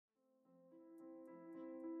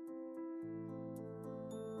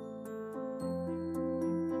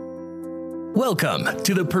Welcome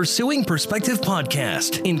to the Pursuing Perspective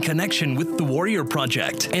podcast in connection with the Warrior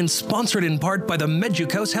Project and sponsored in part by the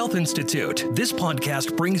Medjugorje Health Institute. This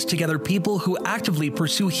podcast brings together people who actively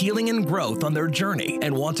pursue healing and growth on their journey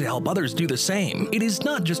and want to help others do the same. It is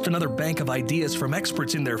not just another bank of ideas from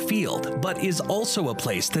experts in their field, but is also a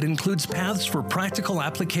place that includes paths for practical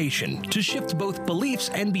application to shift both beliefs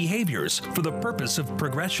and behaviors for the purpose of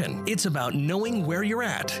progression. It's about knowing where you're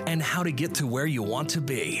at and how to get to where you want to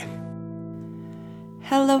be.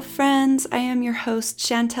 Hello friends, I am your host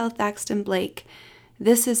Chantel Thaxton Blake.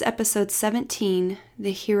 This is episode 17,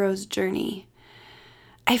 The Hero's Journey.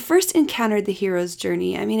 I first encountered the hero's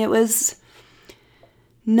journey. It was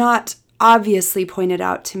not obviously pointed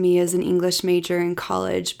out to me as an English major in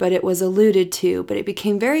college, but it was alluded to. But it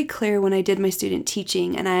became very clear when I did my student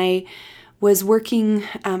teaching, and I was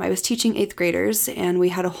teaching 8th graders, and we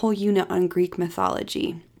had a whole unit on Greek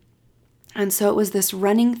mythology. And so it was this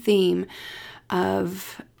running theme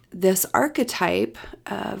of this archetype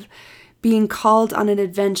of being called on an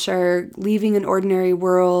adventure, leaving an ordinary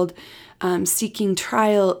world, seeking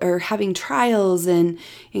trial or having trials and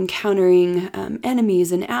encountering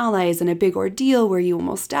enemies and allies and a big ordeal where you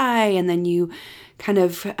almost die, and then you kind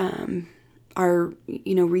of are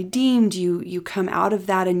redeemed. You come out of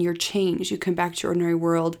that and you're changed. You come back to your ordinary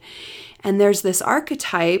world. And there's this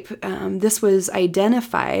archetype, this was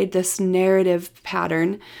identified, this narrative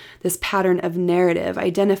pattern, this pattern of narrative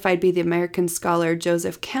identified by the American scholar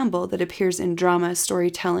Joseph Campbell that appears in drama,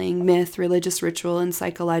 storytelling, myth, religious ritual, and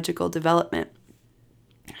psychological development.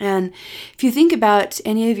 And if you think about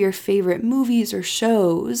any of your favorite movies or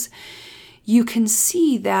shows, you can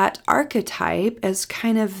see that archetype as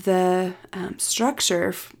kind of the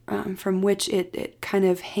structure from which it kind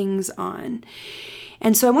of hangs on.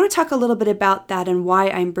 And so I want to talk a little bit about that and why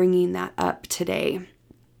I'm bringing that up today.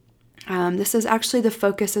 This is actually the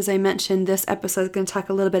focus, as I mentioned. This episode is going to talk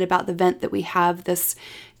a little bit about the event that we have this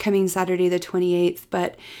coming Saturday, the 28th.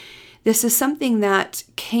 But this is something that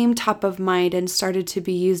came top of mind and started to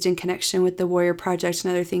be used in connection with the Warrior Project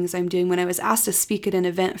and other things I'm doing when I was asked to speak at an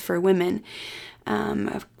event for women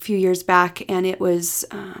a few years back. And it was,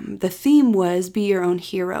 the theme was Be Your Own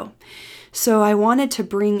Hero. So I wanted to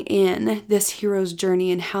bring in this hero's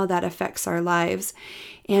journey and how that affects our lives.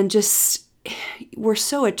 And just, we're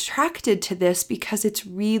so attracted to this because it's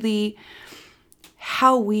really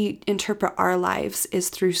how we interpret our lives is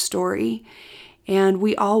through story. And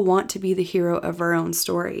we all want to be the hero of our own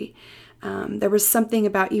story. There was something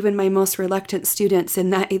about even my most reluctant students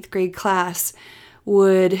in that 8th grade class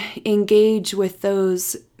would engage with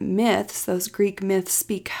those myths, those Greek myths,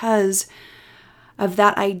 because of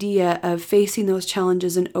that idea of facing those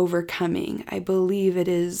challenges and overcoming. I believe it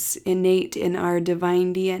is innate in our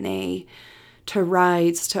divine DNA to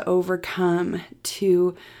rise, to overcome,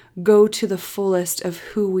 to go to the fullest of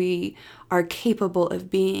who we are capable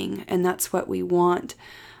of being. And that's what we want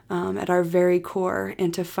at our very core,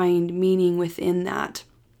 and to find meaning within that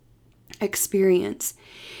experience.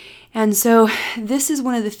 And so this is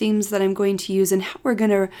one of the themes that I'm going to use and how we're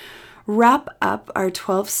going to wrap up our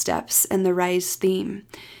 12 steps and the rise theme.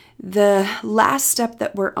 The last step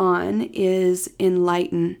that we're on is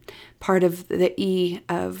Enlighten, part of the E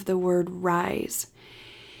of the word rise.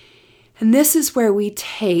 And this is where we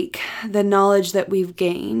take the knowledge that we've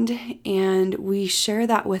gained and we share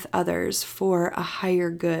that with others for a higher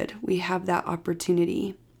good. We have that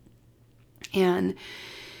opportunity. And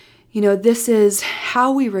this is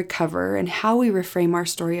how we recover and how we reframe our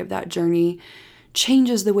story of that journey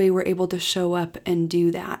changes the way we're able to show up and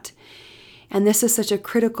do that. And this is such a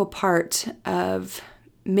critical part of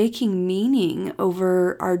making meaning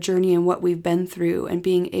over our journey and what we've been through, and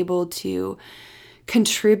being able to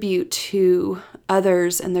contribute to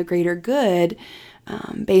others and the greater good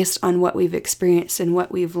based on what we've experienced and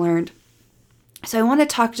what we've learned. So I want to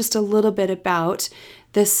talk just a little bit about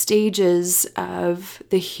the stages of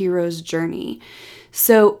the hero's journey.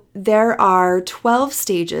 So there are 12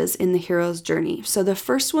 stages in the hero's journey. So the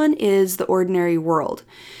first one is the ordinary world.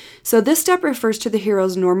 So this step refers to the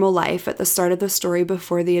hero's normal life at the start of the story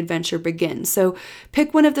before the adventure begins. So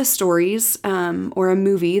pick one of the stories or a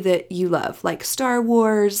movie that you love, like Star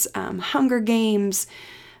Wars, Hunger Games,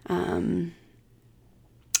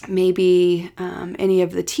 maybe any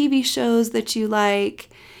of the TV shows that you like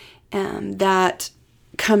that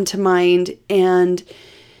come to mind, and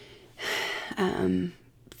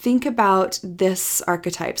think about this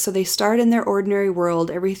archetype. So they start in their ordinary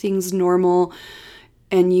world. Everything's normal.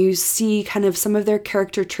 and you see kind of some of their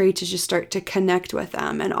character traits as you start to connect with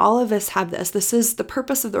them. And all of us have this. This is the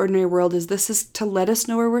purpose of the ordinary world, is this is to let us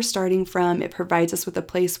know where we're starting from. It provides us with a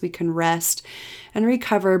place we can rest and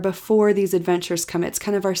recover before these adventures come. It's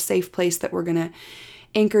kind of our safe place that we're going to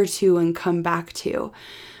anchor to and come back to.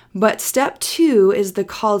 But step 2 is the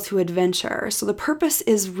call to adventure. So the purpose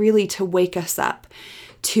is really to wake us up,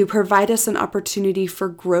 to provide us an opportunity for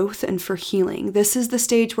growth and for healing. This is the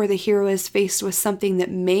stage where the hero is faced with something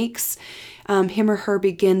that makes him or her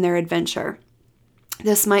begin their adventure.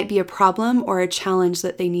 This might be a problem or a challenge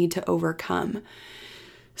that they need to overcome.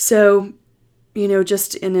 So,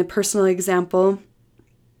 just in a personal example,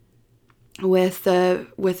 with the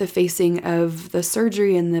facing of the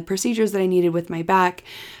surgery and the procedures that I needed with my back,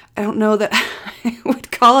 I don't know that I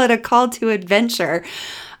would call it a call to adventure.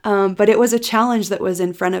 But it was a challenge that was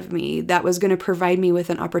in front of me that was going to provide me with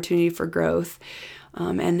an opportunity for growth.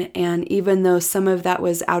 And even though some of that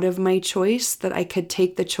was out of my choice, that I could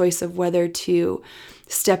take the choice of whether to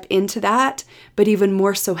step into that, but even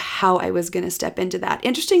more so how I was going to step into that.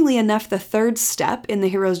 Interestingly enough, the 3rd step in the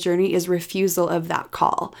hero's journey is refusal of that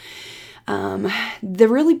call. The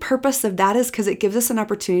really purpose of that is because it gives us an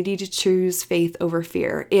opportunity to choose faith over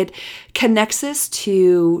fear. It connects us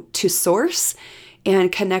to source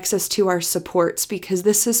and connects us to our supports, because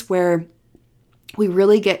this is where we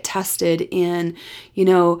really get tested in,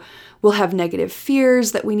 we'll have negative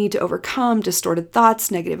fears that we need to overcome, distorted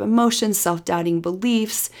thoughts, negative emotions, self-doubting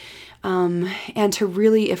beliefs, and to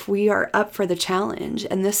really, if we are up for the challenge,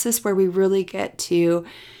 and this is where we really get to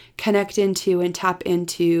connect into and tap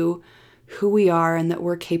into who we are and that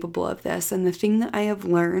we're capable of this. And the thing that I have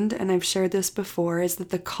learned, and I've shared this before, is that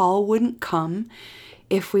the call wouldn't come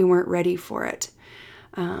if we weren't ready for it.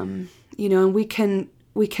 And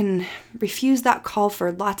we can refuse that call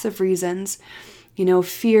for lots of reasons.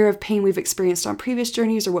 Fear of pain we've experienced on previous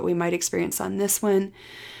journeys or what we might experience on this one.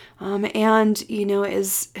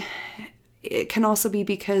 It can also be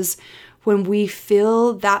because when we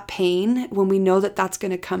feel that pain, when we know that that's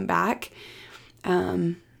going to come back,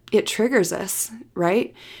 it triggers us,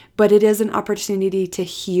 right? But it is an opportunity to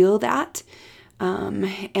heal that.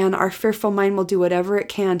 And our fearful mind will do whatever it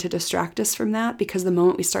can to distract us from that, because the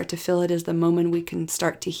moment we start to feel it is the moment we can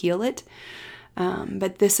start to heal it.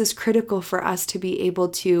 But this is critical for us to be able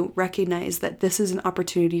to recognize that this is an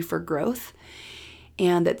opportunity for growth,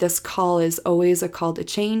 and that this call is always a call to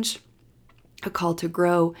change, a call to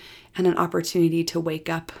grow, and an opportunity to wake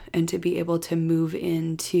up and to be able to move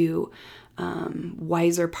into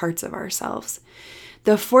wiser parts of ourselves.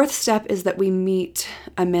 The 4th step is that we meet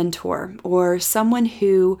a mentor or someone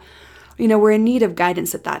who, we're in need of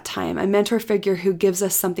guidance at that time, a mentor figure who gives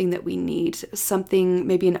us something that we need, something,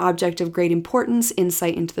 maybe an object of great importance,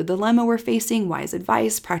 insight into the dilemma we're facing, wise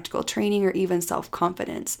advice, practical training, or even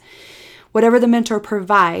self-confidence. Whatever the mentor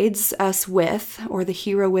provides us with, or the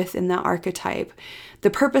hero with in that archetype, the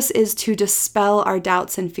purpose is to dispel our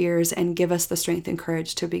doubts and fears and give us the strength and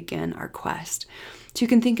courage to begin our quest. So you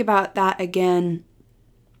can think about that again,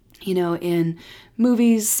 in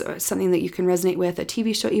movies, or something that you can resonate with, a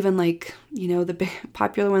TV show, even like, the big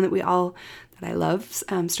popular one that I love,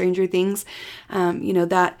 Stranger Things,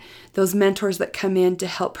 that those mentors that come in to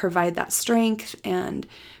help provide that strength and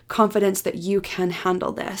confidence that you can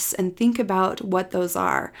handle this. And think about what those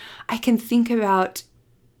are. I can think about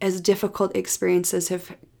as difficult experiences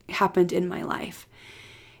have happened in my life.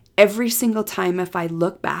 Every single time, if I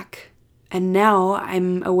look back, and now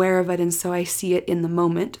I'm aware of it, and so I see it in the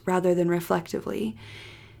moment rather than reflectively,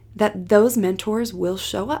 that those mentors will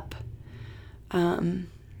show up.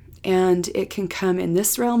 And it can come in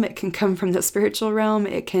this realm, it can come from the spiritual realm,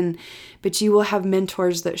 but you will have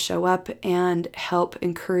mentors that show up and help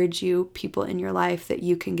encourage you, people in your life, that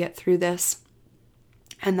you can get through this.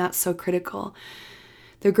 And that's so critical.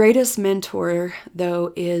 The greatest mentor,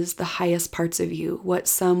 though, is the highest parts of you, what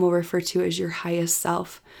some will refer to as your highest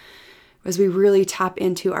self. As we really tap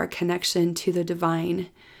into our connection to the divine,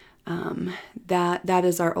 that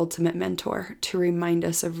is our ultimate mentor, to remind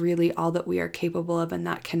us of really all that we are capable of in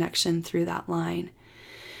that connection through that line.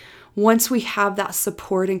 Once we have that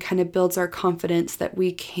support, and kind of builds our confidence, that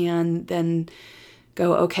we can then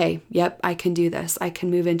go, okay, yep, I can do this. I can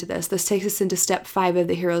move into this. This takes us into step 5 of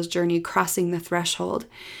the hero's journey, crossing the threshold.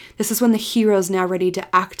 This is when the hero is now ready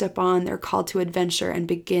to act upon their call to adventure and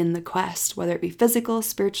begin the quest, whether it be physical,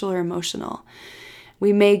 spiritual, or emotional.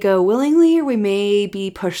 We may go willingly, or we may be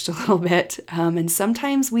pushed a little bit. And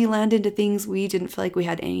sometimes we land into things we didn't feel like we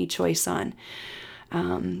had any choice on.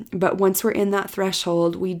 But once we're in that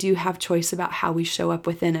threshold, we do have choice about how we show up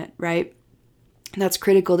within it, right? And that's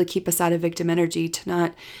critical to keep us out of victim energy, to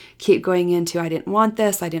not keep going into, I didn't want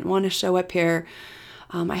this, I didn't want to show up here.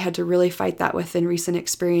 I had to really fight that within recent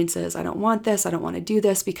experiences. I don't want this, I don't want to do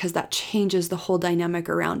this, because that changes the whole dynamic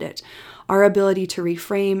around it. Our ability to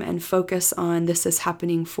reframe and focus on this is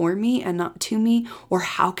happening for me and not to me, or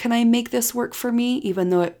how can I make this work for me, even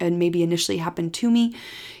though it maybe initially happened to me,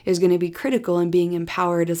 is going to be critical in being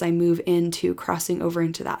empowered as I move into crossing over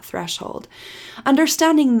into that threshold.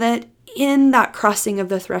 Understanding that in that crossing of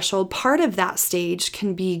the threshold, part of that stage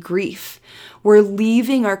can be grief. We're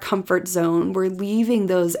leaving our comfort zone. We're leaving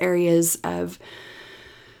those areas of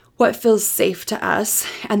what feels safe to us.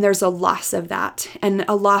 And there's a loss of that, and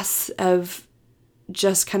a loss of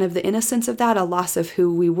just kind of the innocence of that, a loss of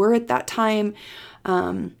who we were at that time.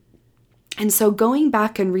 And so going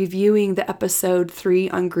back and reviewing the episode 3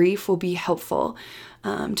 on grief will be helpful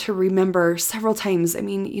to remember several times. I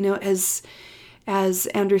mean, as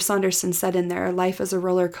Andrew Saunderson said in there, life is a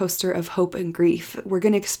roller coaster of hope and grief. We're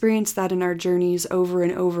going to experience that in our journeys over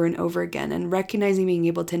and over and over again. And recognizing, being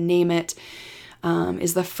able to name it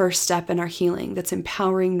is the first step in our healing. That's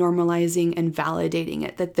empowering, normalizing, and validating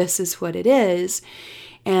it, that this is what it is.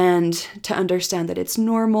 And to understand that it's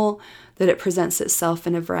normal, that it presents itself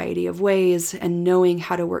in a variety of ways, and knowing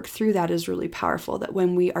how to work through that is really powerful. That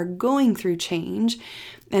when we are going through change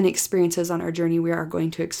and experiences on our journey, we are going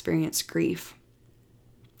to experience grief.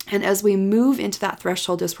 And as we move into that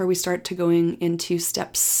threshold is where we start to going into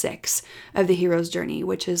step 6 of the hero's journey,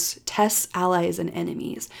 which is tests, allies, and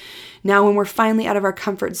enemies. Now, when we're finally out of our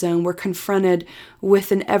comfort zone, we're confronted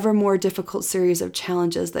with an ever more difficult series of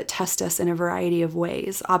challenges that test us in a variety of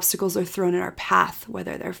ways. Obstacles are thrown in our path,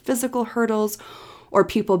 whether they're physical hurdles or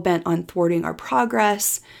people bent on thwarting our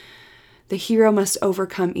progress. The hero must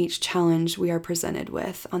overcome each challenge we are presented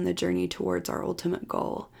with on the journey towards our ultimate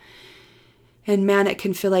goal. And man, it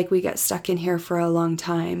can feel like we get stuck in here for a long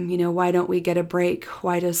time. Why don't we get a break?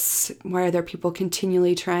 Why are there people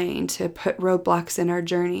continually trying to put roadblocks in our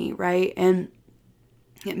journey, right? And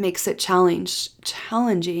it makes it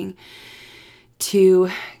challenging to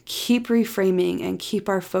keep reframing and keep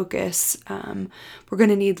our focus. We're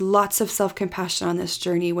going to need lots of self-compassion on this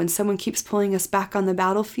journey. When someone keeps pulling us back on the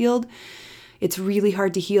battlefield, it's really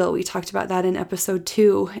hard to heal. We talked about that in episode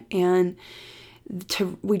 2, and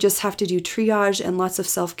we just have to do triage and lots of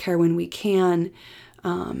self-care when we can,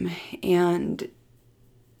 and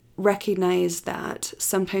recognize that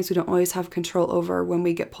sometimes we don't always have control over when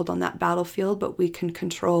we get pulled on that battlefield, but we can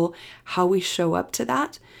control how we show up to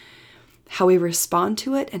that, how we respond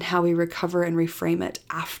to it, and how we recover and reframe it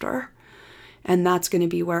after. And that's going to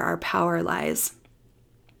be where our power lies.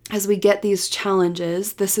 As we get these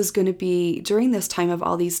challenges, this is going to be during this time of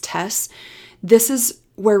all these tests, this is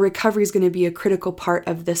where recovery is going to be a critical part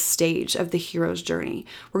of this stage of the hero's journey.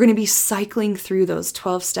 We're going to be cycling through those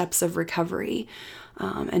 12 steps of recovery,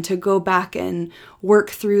 and to go back and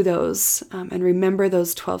work through those and remember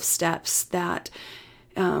those 12 steps, that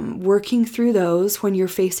working through those when you're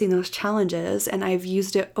facing those challenges. And I've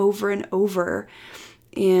used it over and over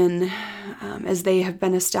as they have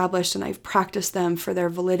been established, and I've practiced them for their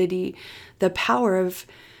validity, the power of,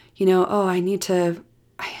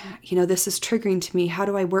 this is triggering to me. How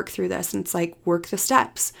do I work through this? And it's like, work the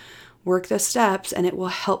steps, and it will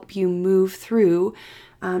help you move through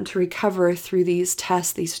to recover through these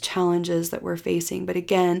tests, these challenges that we're facing. But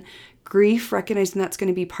again, grief, recognizing that's going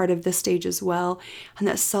to be part of this stage as well, and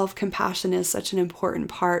that self-compassion is such an important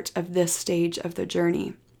part of this stage of the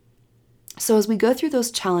journey. So as we go through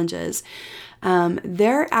those challenges,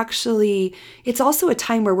 it's also a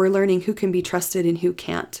time where we're learning who can be trusted and who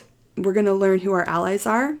can't. We're going to learn who our allies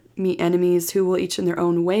are, meet enemies who will each in their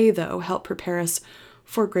own way, though, help prepare us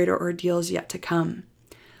for greater ordeals yet to come.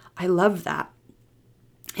 I love that.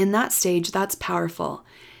 In that stage, that's powerful,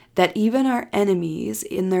 that even our enemies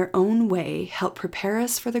in their own way help prepare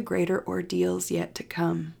us for the greater ordeals yet to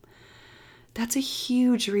come. That's a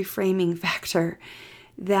huge reframing factor,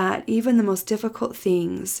 that even the most difficult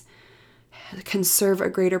things can serve a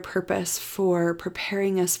greater purpose for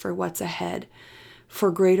preparing us for what's ahead,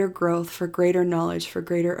 for greater growth, for greater knowledge, for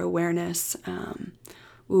greater awareness,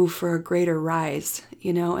 for a greater rise,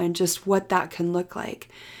 and just what that can look like.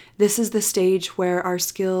 This is the stage where our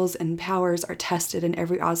skills and powers are tested, and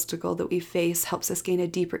every obstacle that we face helps us gain a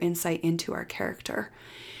deeper insight into our character,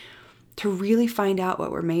 to really find out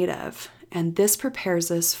what we're made of. And this prepares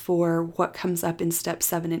us for what comes up in step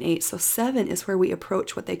 7 and 8. So 7 is where we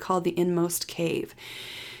approach what they call the inmost cave.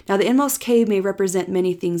 Now, the inmost cave may represent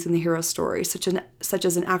many things in the hero's story, such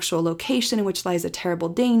as an actual location in which lies a terrible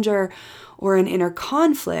danger, or an inner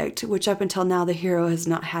conflict, which up until now the hero has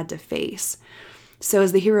not had to face. So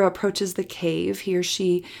as the hero approaches the cave, he or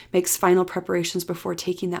she makes final preparations before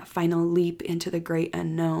taking that final leap into the great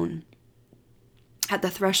unknown. At the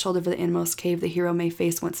threshold of the inmost cave, the hero may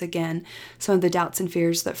face once again some of the doubts and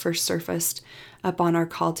fears that first surfaced upon our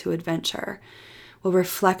call to adventure. We'll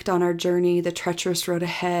reflect on our journey, the treacherous road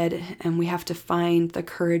ahead, and we have to find the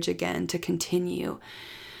courage again to continue.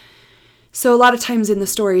 So a lot of times in the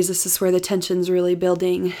stories, this is where the tension's really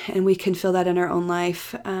building, and we can feel that in our own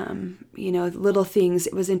life. Little things.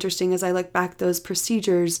 It was interesting as I look back, those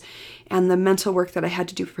procedures and the mental work that I had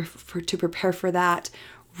to do to prepare for that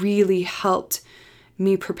really helped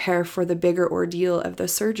me prepare for the bigger ordeal of the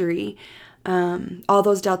surgery. All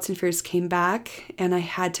those doubts and fears came back, and I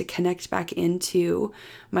had to connect back into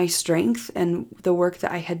my strength and the work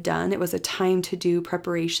that I had done. It was a time to do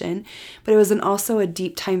preparation, but it was also a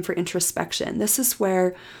deep time for introspection. This is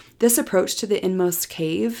where this approach to the inmost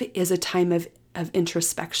cave is a time of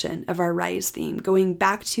introspection, of our rise theme, going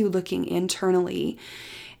back to looking internally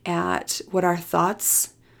at what our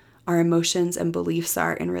thoughts, our emotions and beliefs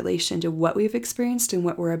are in relation to what we've experienced and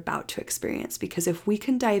what we're about to experience. Because if we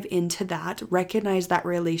can dive into that, recognize that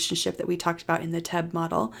relationship that we talked about in the TEB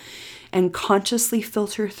model, and consciously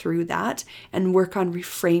filter through that and work on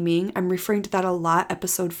reframing. I'm referring to that a lot.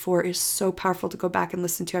 Episode 4 is so powerful to go back and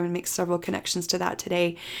listen to. I'm going to make several connections to that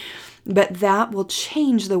today. But that will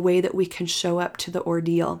change the way that we can show up to the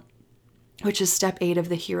ordeal, which is step 8 of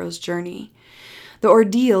the hero's journey. The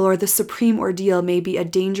ordeal, or the supreme ordeal, may be a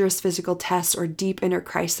dangerous physical test or deep inner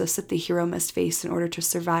crisis that the hero must face in order to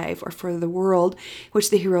survive, or for the world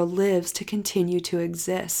which the hero lives to continue to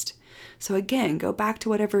exist. So again, go back to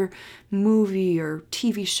whatever movie or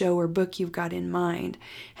TV show or book you've got in mind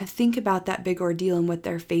and think about that big ordeal and what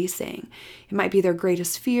they're facing. It might be their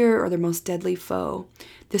greatest fear or their most deadly foe.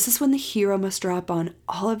 This is when the hero must draw upon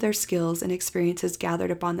all of their skills and experiences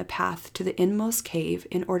gathered upon the path to the inmost cave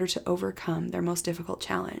in order to overcome their most difficult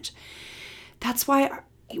challenge. That's why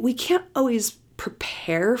we can't always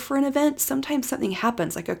prepare for an event. Sometimes something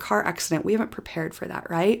happens, like a car accident. We haven't prepared for that,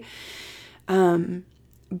 right?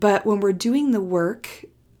 But when we're doing the work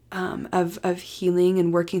of healing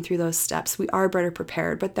and working through those steps, we are better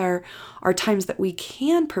prepared. But there are times that we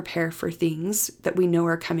can prepare for things that we know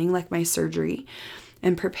are coming, like my surgery,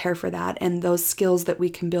 and prepare for that and those skills that we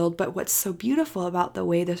can build. But what's so beautiful about the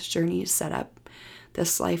way this journey is set up,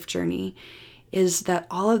 this life journey, is that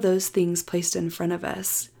all of those things placed in front of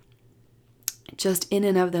us, just in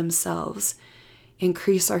and of themselves,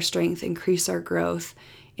 increase our strength, increase our growth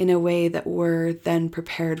in a way that we're then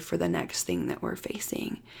prepared for the next thing that we're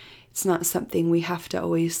facing. It's not something we have to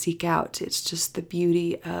always seek out. It's just the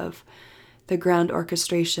beauty of the grand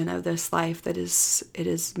orchestration of this life that it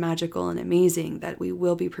is magical and amazing, that we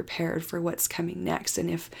will be prepared for what's coming next. And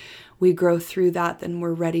if we grow through that, then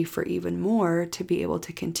we're ready for even more to be able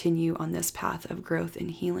to continue on this path of growth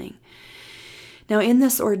and healing. Now, in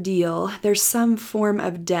this ordeal, there's some form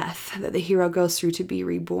of death that the hero goes through to be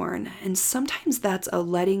reborn. And sometimes that's a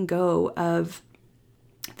letting go of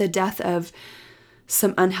the death of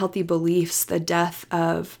some unhealthy beliefs, the death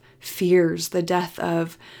of fears, the death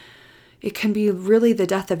of, it can be really the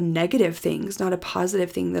death of negative things, not a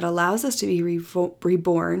positive thing, that allows us to be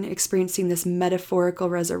reborn, experiencing this metaphorical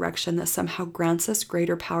resurrection that somehow grants us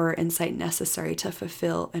greater power and insight necessary to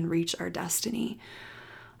fulfill and reach our destiny.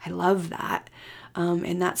 I love that.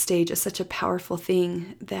 And that stage is such a powerful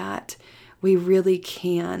thing that we really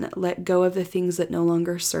can let go of the things that no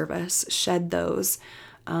longer serve us, shed those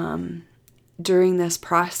during this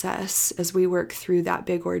process as we work through that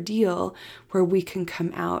big ordeal, where we can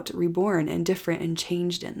come out reborn and different and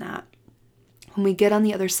changed in that. When we get on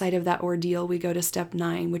the other side of that ordeal, we go to step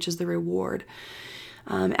 9, which is the reward.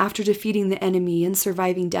 After defeating the enemy and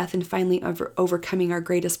surviving death and finally overcoming our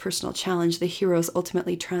greatest personal challenge, the hero is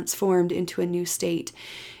ultimately transformed into a new state,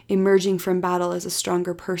 emerging from battle as a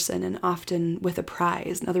stronger person and often with a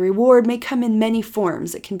prize. Now, the reward may come in many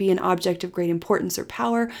forms. It can be an object of great importance or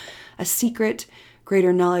power, a secret,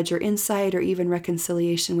 greater knowledge or insight, or even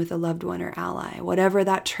reconciliation with a loved one or ally. Whatever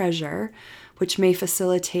that treasure, which may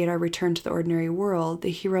facilitate our return to the ordinary world,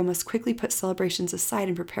 the hero must quickly put celebrations aside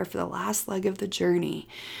and prepare for the last leg of the journey.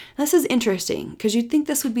 Now, this is interesting because you'd think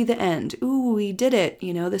this would be the end. Ooh, we did it.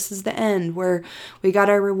 This is the end where we got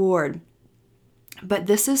our reward. But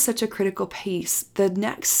this is such a critical piece. The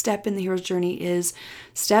next step in the hero's journey is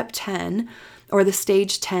step 10, or the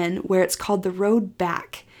stage 10, where it's called the road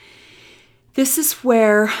back. This is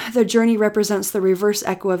where the journey represents the reverse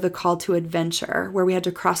echo of the call to adventure, where we had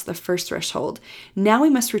to cross the first threshold. Now we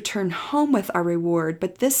must return home with our reward,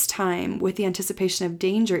 but this time with the anticipation of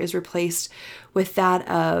danger is replaced with that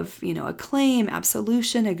of, acclaim,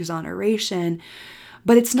 absolution, exoneration.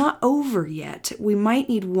 But it's not over yet. We might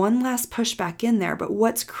need one last push back in there. But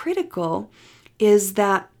what's critical is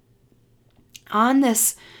that on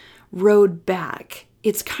this road back,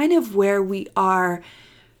 it's kind of where we are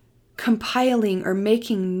compiling or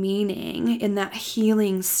making meaning in that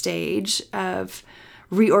healing stage of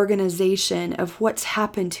reorganization of what's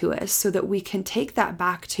happened to us so that we can take that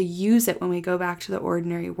back to use it when we go back to the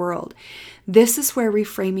ordinary world. This is where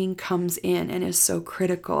reframing comes in and is so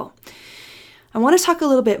critical. I want to talk a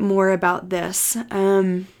little bit more about this.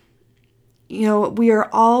 We are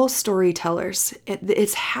all storytellers.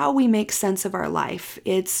 It's how we make sense of our life.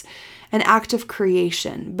 It's an act of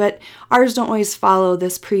creation, but ours don't always follow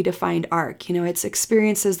this predefined arc. It's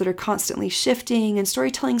experiences that are constantly shifting, and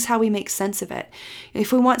storytelling is how we make sense of it.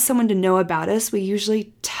 If we want someone to know about us, we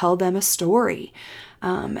usually tell them a story.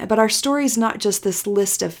 But our story is not just this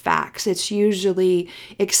list of facts. It's usually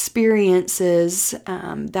experiences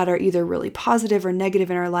that are either really positive or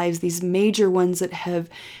negative in our lives, these major ones that have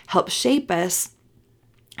helped shape us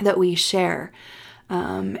that we share.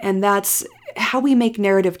 And that's how we make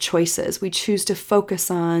narrative choices. We choose to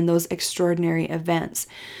focus on those extraordinary events.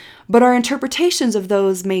 But our interpretations of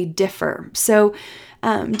those may differ. So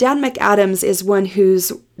Dan McAdams is one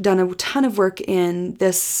who's done a ton of work in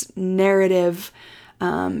this narrative.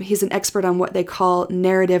 He's an expert on what they call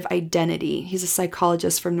narrative identity. He's a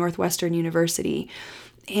psychologist from Northwestern University.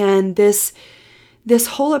 And this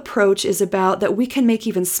whole approach is about that we can make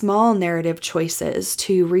even small narrative choices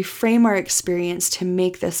to reframe our experience to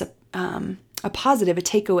make this a positive, a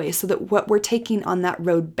takeaway, so that what we're taking on that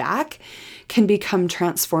road back can become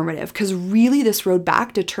transformative. Because really this road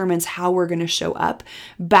back determines how we're going to show up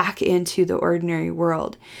back into the ordinary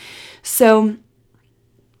world. So,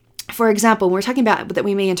 for example, we're talking about that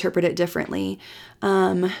we may interpret it differently.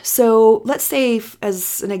 So let's say,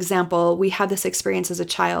 as an example, we had this experience as a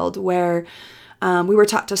child where we were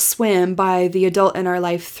taught to swim by the adult in our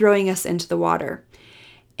life throwing us into the water.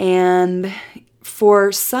 And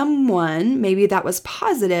for someone, maybe that was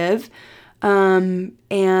positive, and,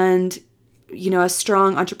 a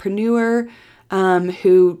strong entrepreneur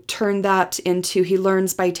who turned that into he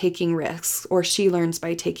learns by taking risks, or she learns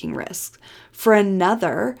by taking risks. For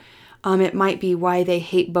another, it might be why they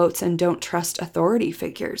hate boats and don't trust authority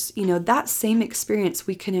figures. That same experience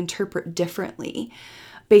we can interpret differently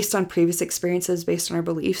based on previous experiences, based on our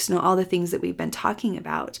beliefs, all the things that we've been talking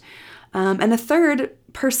about. And a third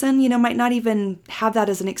person, might not even have that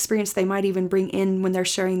as an experience. They might even bring in when they're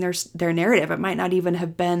sharing their narrative. It might not even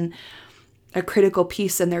have been a critical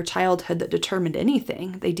piece in their childhood that determined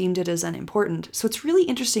anything. They deemed it as unimportant. So it's really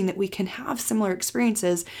interesting that we can have similar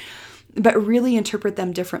experiences, but really interpret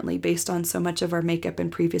them differently based on so much of our makeup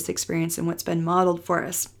and previous experience and what's been modeled for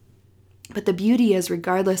us. But the beauty is,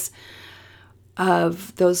 regardless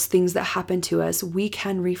of those things that happen to us, we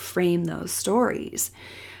can reframe those stories.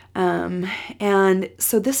 And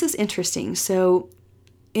so this is interesting. So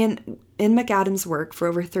in McAdams' work for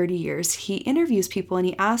over 30 years, he interviews people and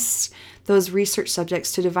he asks those research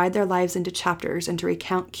subjects to divide their lives into chapters and to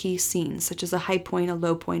recount key scenes, such as a high point, a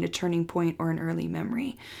low point, a turning point, or an early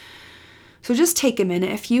memory. So just take a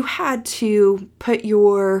minute. If you had to put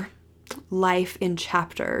your life in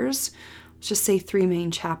chapters, let's just say 3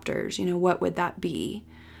 main chapters, what would that be?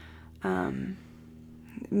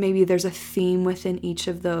 Maybe there's a theme within each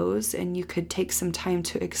of those, and you could take some time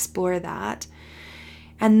to explore that.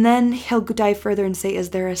 And then he'll dive further and say,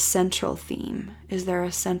 is there a central theme? Is there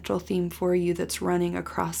a central theme for you that's running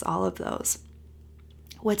across all of those?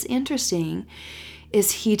 What's interesting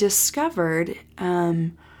is he discovered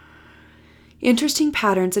interesting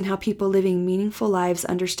patterns in how people living meaningful lives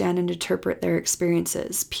understand and interpret their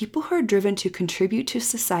experiences. People who are driven to contribute to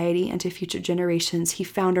society and to future generations, he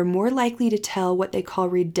found, are more likely to tell what they call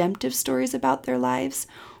redemptive stories about their lives,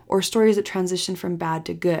 or stories that transition from bad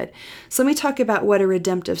to good. So let me talk about what a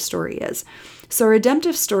redemptive story is. So a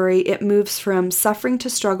redemptive story, it moves from suffering to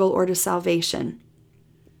struggle or to salvation.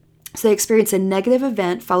 So they experience a negative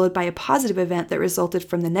event followed by a positive event that resulted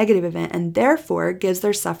from the negative event, and therefore gives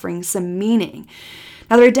their suffering some meaning.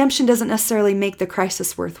 Now, the redemption doesn't necessarily make the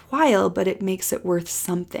crisis worthwhile, but it makes it worth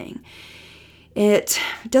something. It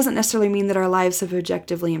doesn't necessarily mean that our lives have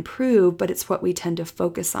objectively improved, but it's what we tend to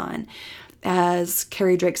focus on. As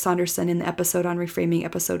Carrie Drake Saunderson in the episode on Reframing,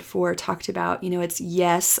 episode 4, talked about, it's,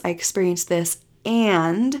 yes, I experienced this,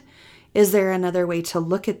 and is there another way to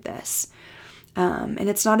look at this? And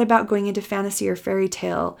it's not about going into fantasy or fairy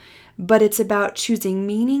tale, but it's about choosing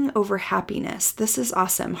meaning over happiness. This is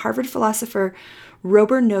awesome. Harvard philosopher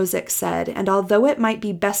Robert Nozick said, and although it might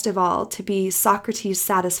be best of all to be Socrates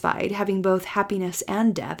satisfied, having both happiness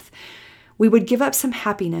and depth, we would give up some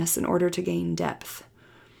happiness in order to gain depth.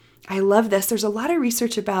 I love this. There's a lot of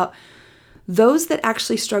research about those that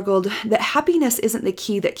actually struggled, that happiness isn't the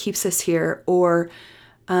key that keeps us here or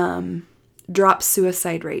drops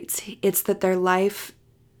suicide rates. It's that their life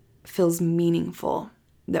feels meaningful,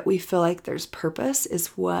 that we feel like there's purpose is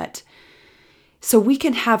what. So we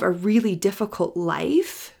can have a really difficult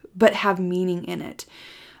life, but have meaning in it.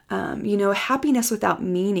 Happiness without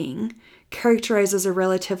meaning characterizes a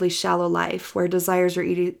relatively shallow life where desires are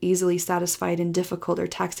easily satisfied and difficult or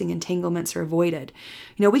taxing entanglements are avoided.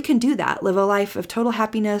 We can do that, live a life of total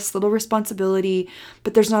happiness, little responsibility,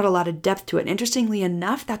 but there's not a lot of depth to it. Interestingly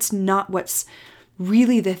enough, that's not what's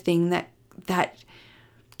really the thing that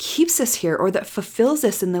keeps us here or that fulfills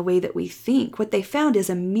us in the way that we think. What they found is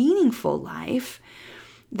a meaningful life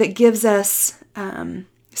that gives us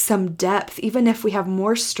some depth, even if we have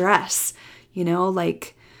more stress,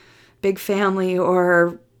 like big family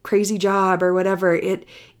or crazy job or whatever.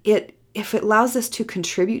 If it allows us to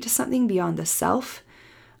contribute to something beyond the self,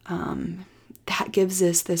 that gives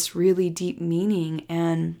us this really deep meaning,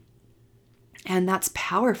 and that's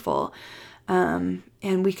powerful.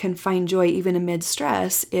 And we can find joy even amid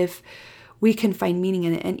stress if we can find meaning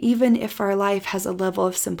in it. And even if our life has a level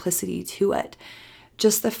of simplicity to it,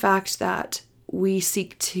 just the fact that we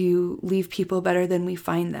seek to leave people better than we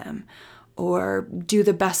find them, or do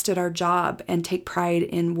the best at our job and take pride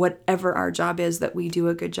in whatever our job is, that we do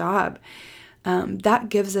a good job, that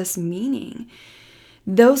gives us meaning.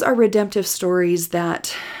 Those are redemptive stories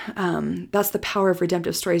that's the power of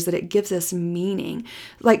redemptive stories, that it gives us meaning.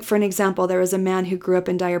 Like, for an example, there was a man who grew up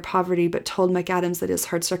in dire poverty but told McAdams that his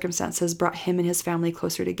hard circumstances brought him and his family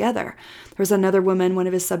closer together. There was another woman, one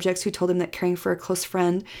of his subjects, who told him that caring for a close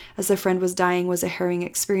friend as the friend was dying was a harrowing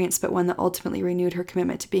experience, but one that ultimately renewed her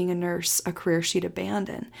commitment to being a nurse, a career she'd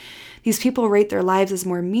abandoned. These people rate their lives as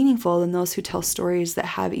more meaningful than those who tell stories that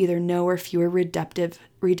have either no or fewer redemptive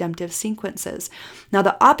sequences. Now,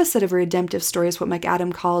 the opposite of a redemptive story is what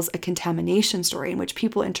McAdam calls a contamination story, in which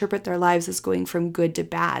people interpret their lives as going from good to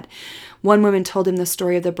bad. One woman told him the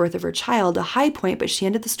story of the birth of her child, a high point, but she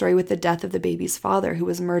ended the story with the death of the baby's father, who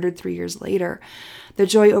was murdered 3 years later. The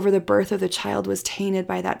joy over the birth of the child was tainted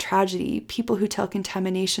by that tragedy. People who tell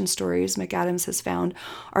contamination stories, McAdams has found,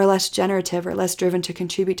 are less generative or less driven to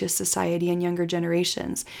contribute to society and younger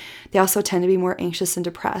generations. They also tend to be more anxious and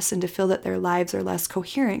depressed, and to feel that their lives are less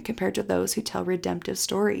coherent compared to those who tell redemptive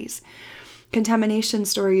stories. Contamination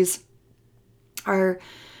stories are,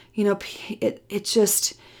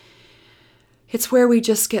 it's where we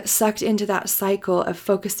just get sucked into that cycle of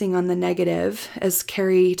focusing on the negative. As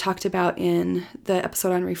Carrie talked about in the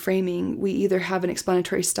episode on reframing, we either have an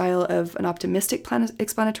explanatory style of an optimistic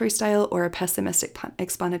explanatory style or a pessimistic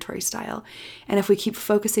explanatory style. And if we keep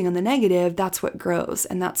focusing on the negative, that's what grows.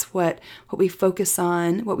 And that's what we focus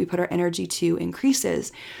on, what we put our energy to,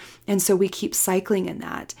 increases. And so we keep cycling in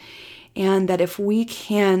that. And that if we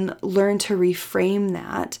can learn to reframe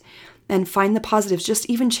that and find the positives, just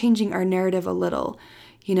even changing our narrative a little.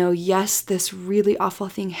 Yes, this really awful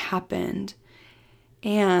thing happened,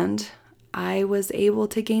 and I was able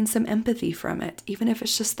to gain some empathy from it, even if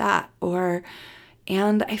it's just that.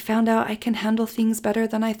 And I found out I can handle things better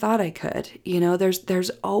than I thought I could.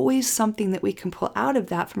 There's always something that we can pull out of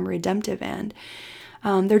that from a redemptive end.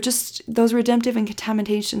 Those redemptive and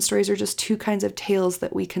contamination stories are just two kinds of tales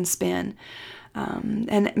that we can spin. And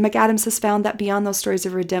McAdams has found that beyond those stories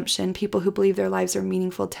of redemption, people who believe their lives are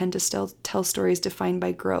meaningful tend to still tell stories defined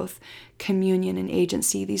by growth, communion, and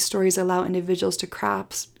agency. These stories allow individuals to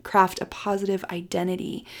craft a positive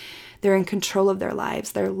identity. They're in control of their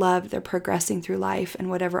lives. They're loved. They're progressing through life, and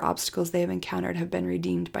whatever obstacles they have encountered have been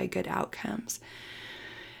redeemed by good outcomes.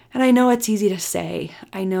 And I know it's easy to say.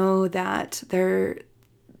 I know that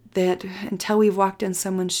until we've walked in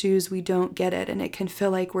someone's shoes, we don't get it. And it can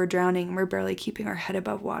feel like we're drowning and we're barely keeping our head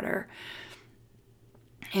above water.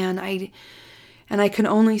 And I can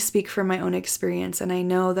only speak from my own experience. And I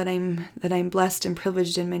know that I'm blessed and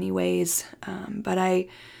privileged in many ways. But I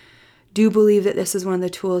do believe that this is one of the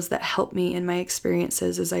tools that helped me in my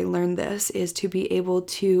experiences as I learned this, is to be able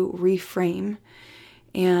to reframe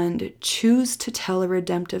and choose to tell a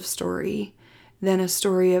redemptive story than a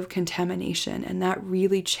story of contamination. And that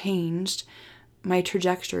really changed my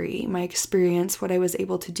trajectory, my experience, what I was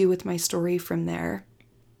able to do with my story from there.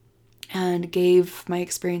 and gave my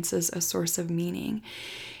experiences a source of meaning.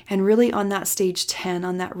 And really on that stage 10,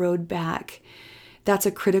 on that road back, that's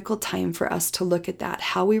a critical time for us to look at that.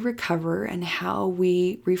 How we recover and how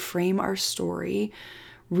we reframe our story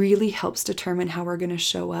really helps determine how we're going to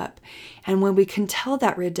show up. And when we can tell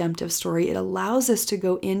that redemptive story, it allows us to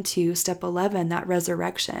go into step 11, that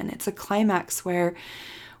resurrection. It's a climax where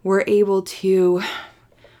we're able to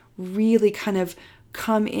really kind of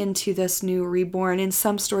come into this new reborn. In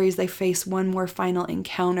some stories, they face one more final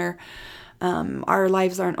encounter. Our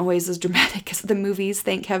lives aren't always as dramatic as the movies,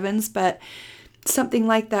 thank heavens, but something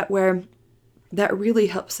like that where that really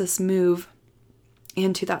helps us move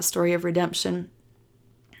into that story of redemption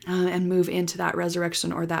and move into that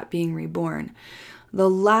resurrection or that being reborn. The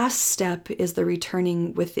last step is the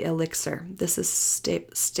returning with the elixir. This is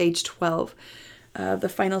stage 12, the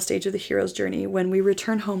final stage of the hero's journey, when we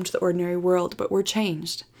return home to the ordinary world, but we're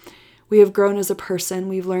changed. We have grown as a person.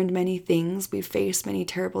 We've learned many things. We've faced many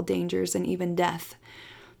terrible dangers and even death.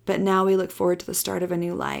 But now we look forward to the start of a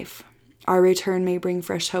new life. Our return may bring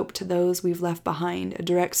fresh hope to those we've left behind, a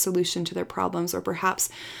direct solution to their problems, or perhaps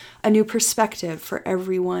a new perspective for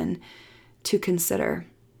everyone to consider.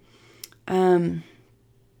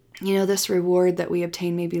 This reward that we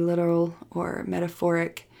obtain may be literal or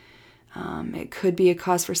metaphoric. It could be a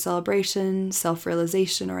cause for celebration,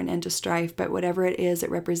 self-realization, or an end to strife, but whatever it is,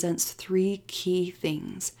 it represents 3 key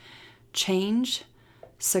things: change,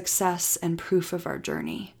 success, and proof of our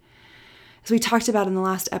journey. As we talked about in the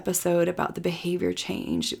last episode about the behavior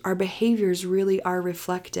change, our behaviors really are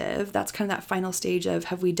reflective. That's kind of that final stage of,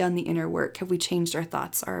 have we done the inner work? Have we changed our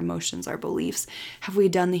thoughts, our emotions, our beliefs? Have we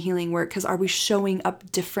done the healing work? Because are we showing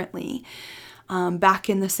up differently? Back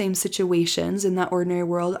in the same situations in that ordinary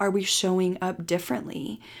world, are we showing up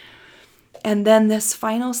differently? And then this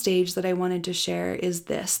final stage that I wanted to share is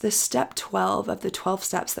this step 12 of the 12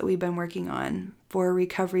 steps that we've been working on for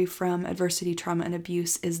recovery from adversity, trauma, and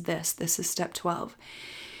abuse is this. This is step 12.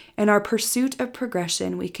 In our pursuit of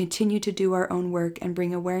progression, we continue to do our own work and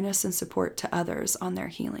bring awareness and support to others on their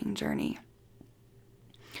healing journey.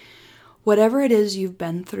 Whatever it is you've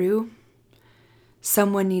been through,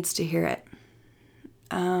 someone needs to hear it.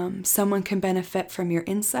 Someone can benefit from your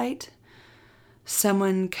insight.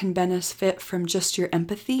 Someone can benefit from just your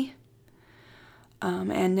empathy.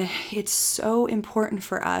 And it's so important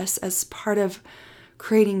for us as part of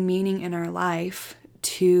creating meaning in our life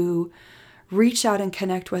to reach out and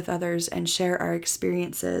connect with others and share our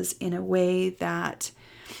experiences in a way that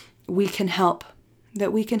we can help,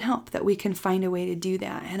 that we can find a way to do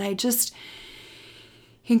that. And I just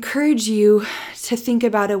encourage you to think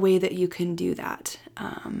about a way that you can do that.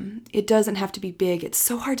 It doesn't have to be big. It's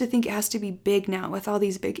so hard to think it has to be big now with all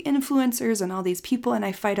these big influencers and all these people. And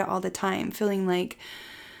I fight it all the time, feeling like,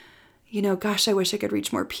 gosh, I wish I could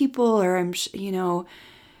reach more people, or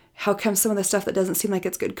how come some of the stuff that doesn't seem like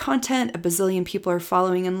it's good content, a bazillion people are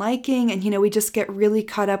following and liking, and we just get really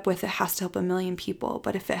caught up with it has to help a million people.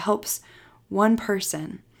 But if it helps one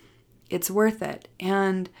person, it's worth it.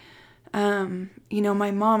 And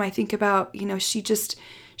my mom, I think about,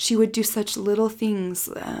 she would do such little things,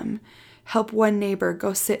 help one neighbor,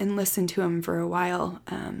 go sit and listen to him for a while.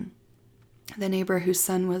 The neighbor whose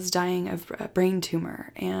son was dying of a brain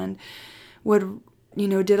tumor, and would,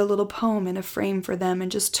 did a little poem in a frame for them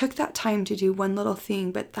and just took that time to do one little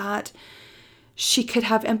thing, but that she could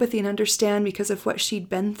have empathy and understand because of what she'd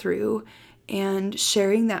been through, and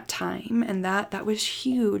sharing that time. And that was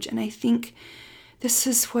huge. And I think this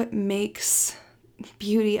is what makes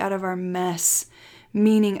beauty out of our mess,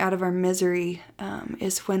 meaning out of our misery,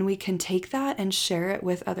 is when we can take that and share it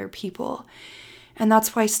with other people. And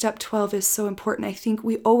that's why step 12 is so important. I think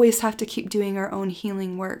we always have to keep doing our own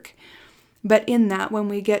healing work. But in that, when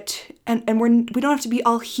we get, we don't have to be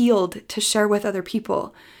all healed to share with other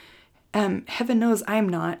people. Heaven knows I'm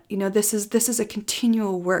not. This is a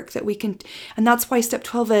continual work that we can, and that's why step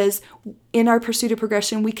 12 is, in our pursuit of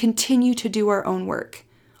progression, we continue to do our own work.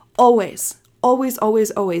 Always, always,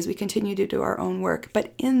 always, always, we continue to do our own work.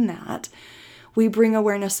 But in that, we bring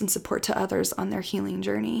awareness and support to others on their healing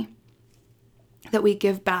journey. That we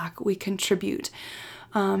give back, we contribute,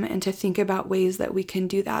 and to think about ways that we can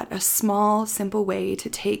do that. A small, simple way to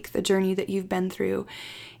take the journey that you've been through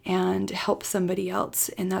and help somebody else.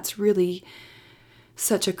 And that's really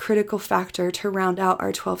such a critical factor to round out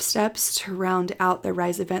our 12 steps, to round out the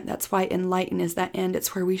Rise event. That's why Enlighten is that end.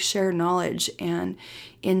 It's where we share knowledge and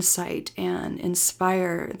insight and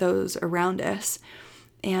inspire those around us.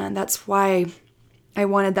 And that's why I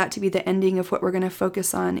wanted that to be the ending of what we're going to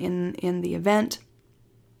focus on in the event,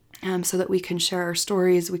 so that we can share our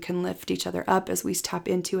stories, we can lift each other up as we tap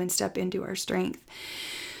into and step into our strength.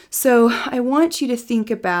 So I want you to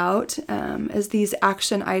think about, as these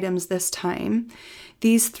action items this time,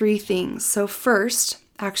 these 3 things. So first,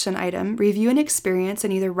 action item, review an experience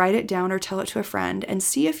and either write it down or tell it to a friend and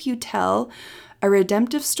see if you tell a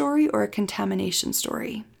redemptive story or a contamination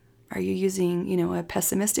story. Are you using, a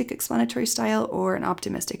pessimistic explanatory style or an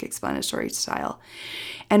optimistic explanatory style?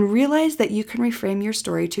 And realize that you can reframe your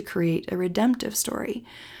story to create a redemptive story.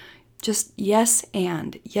 Just yes,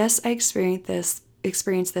 and yes, I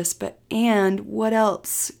experienced this, but and what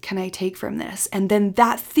else can I take from this? And then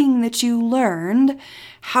that thing that you learned,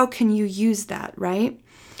 how can you use that, right?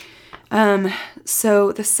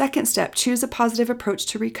 So the second step, choose a positive approach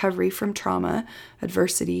to recovery from trauma,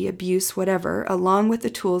 adversity, abuse, whatever, along with the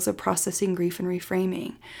tools of processing grief and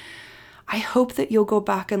reframing. I hope that you'll go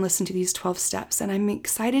back and listen to these 12 steps, and I'm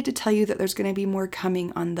excited to tell you that there's going to be more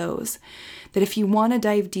coming on those. That if you want to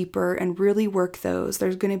dive deeper and really work those,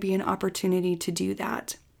 there's going to be an opportunity to do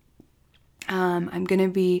that.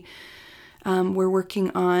 We're working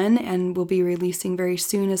on and we'll be releasing very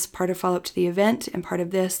soon as part of follow-up to the event and part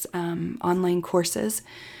of this online courses,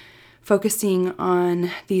 focusing on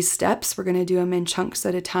these steps. We're going to do them in chunks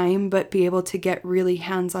at a time, but be able to get really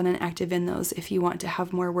hands-on and active in those if you want to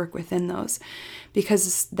have more work within those,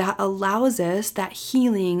 because that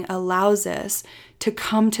healing allows us to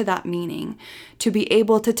come to that meaning, to be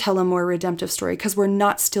able to tell a more redemptive story, because we're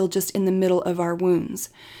not still just in the middle of our wounds.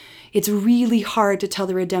 It's really hard to tell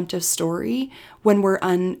the redemptive story when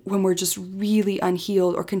we're just really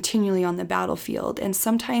unhealed or continually on the battlefield. And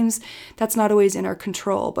sometimes that's not always in our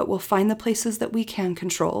control, but we'll find the places that we can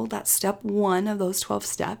control. That's step 1 of those 12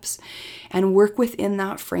 steps, and work within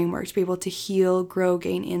that framework to be able to heal, grow,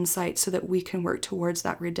 gain insight so that we can work towards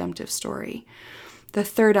that redemptive story. The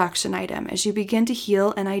third action item, as you begin to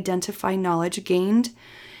heal and identify knowledge gained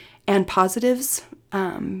and positives,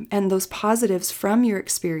 and those positives from your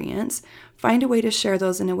experience, find a way to share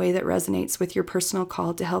those in a way that resonates with your personal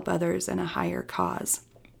call to help others in a higher cause.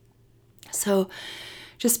 So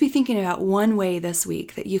just be thinking about one way this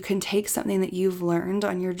week that you can take something that you've learned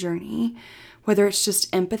on your journey, whether it's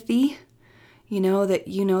just empathy,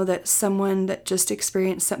 that someone that just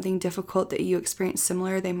experienced something difficult that you experienced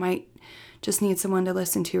similar, they might just need someone to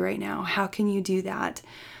listen to right now. How can you do that?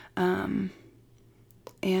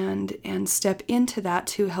 And step into that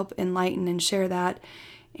to help enlighten and share that,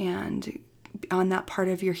 and on that part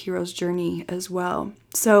of your hero's journey as well.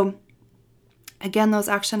 So again, those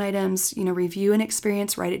action items, review an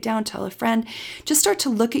experience, write it down, tell a friend. Just start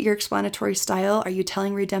to look at your explanatory style. Are you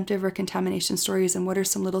telling redemptive or contamination stories? And what are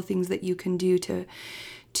some little things that you can do to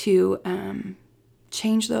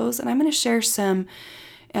change those? And I'm going to share some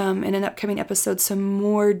in an upcoming episode, some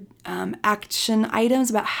more action items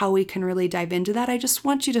about how we can really dive into that. I just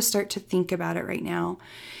want you to start to think about it right now.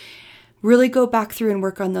 Really go back through and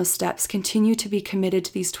work on those steps. Continue to be committed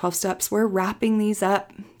to these 12 steps. We're wrapping these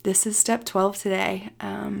up. This is step 12 today.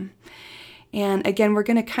 And again, we're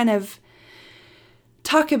going to kind of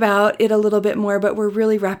talk about it a little bit more, but we're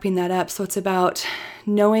really wrapping that up. So it's about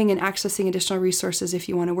knowing and accessing additional resources if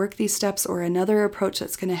you want to work these steps, or another approach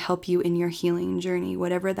that's going to help you in your healing journey.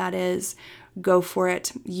 Whatever that is, go for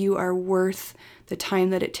it. You are worth the time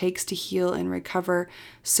that it takes to heal and recover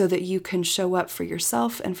so that you can show up for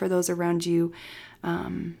yourself and for those around you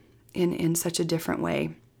in such a different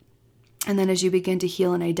way. And then as you begin to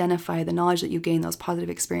heal and identify the knowledge that you gain, those positive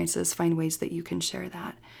experiences, find ways that you can share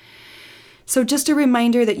that. So just a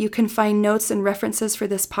reminder that you can find notes and references for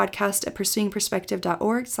this podcast at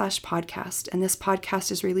pursuingperspective.org/podcast. And this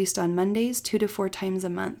podcast is released on Mondays 2 to 4 times a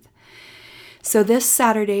month. So this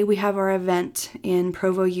Saturday, we have our event in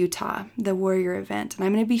Provo, Utah, the Warrior event. And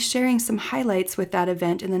I'm going to be sharing some highlights with that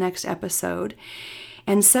event in the next episode,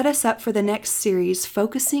 and set us up for the next series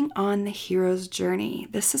focusing on the hero's journey.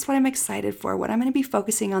 This is what I'm excited for. What I'm going to be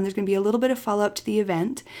focusing on, there's going to be a little bit of follow-up to the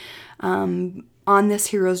event on this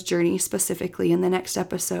hero's journey specifically in the next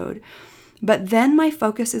episode. But then my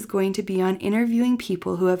focus is going to be on interviewing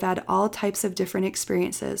people who have had all types of different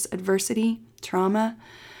experiences: adversity, trauma,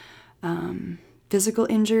 physical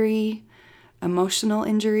injury, emotional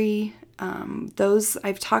injury. Those,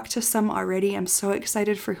 I've talked to some already. I'm so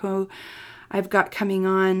excited for who I've got coming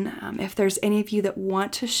on. If there's any of you that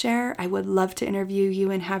want to share, I would love to interview you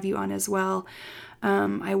and have you on as well.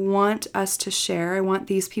 I want us to share. I want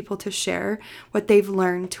these people to share what they've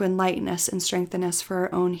learned to enlighten us and strengthen us for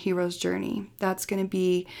our own hero's journey. That's going to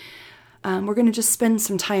be, we're going to just spend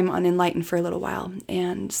some time on Enlighten for a little while.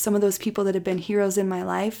 And some of those people that have been heroes in my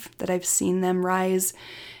life, that I've seen them rise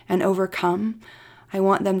and overcome, I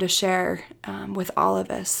want them to share with all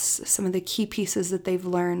of us some of the key pieces that they've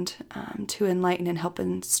learned to enlighten and help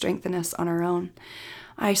and strengthen us on our own.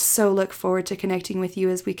 I so look forward to connecting with you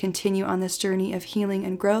as we continue on this journey of healing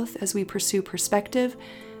and growth as we pursue perspective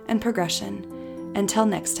and progression. Until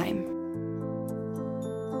next time.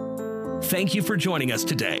 Thank you for joining us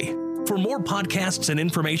today. For more podcasts and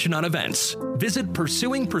information on events, visit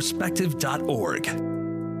pursuingperspective.org.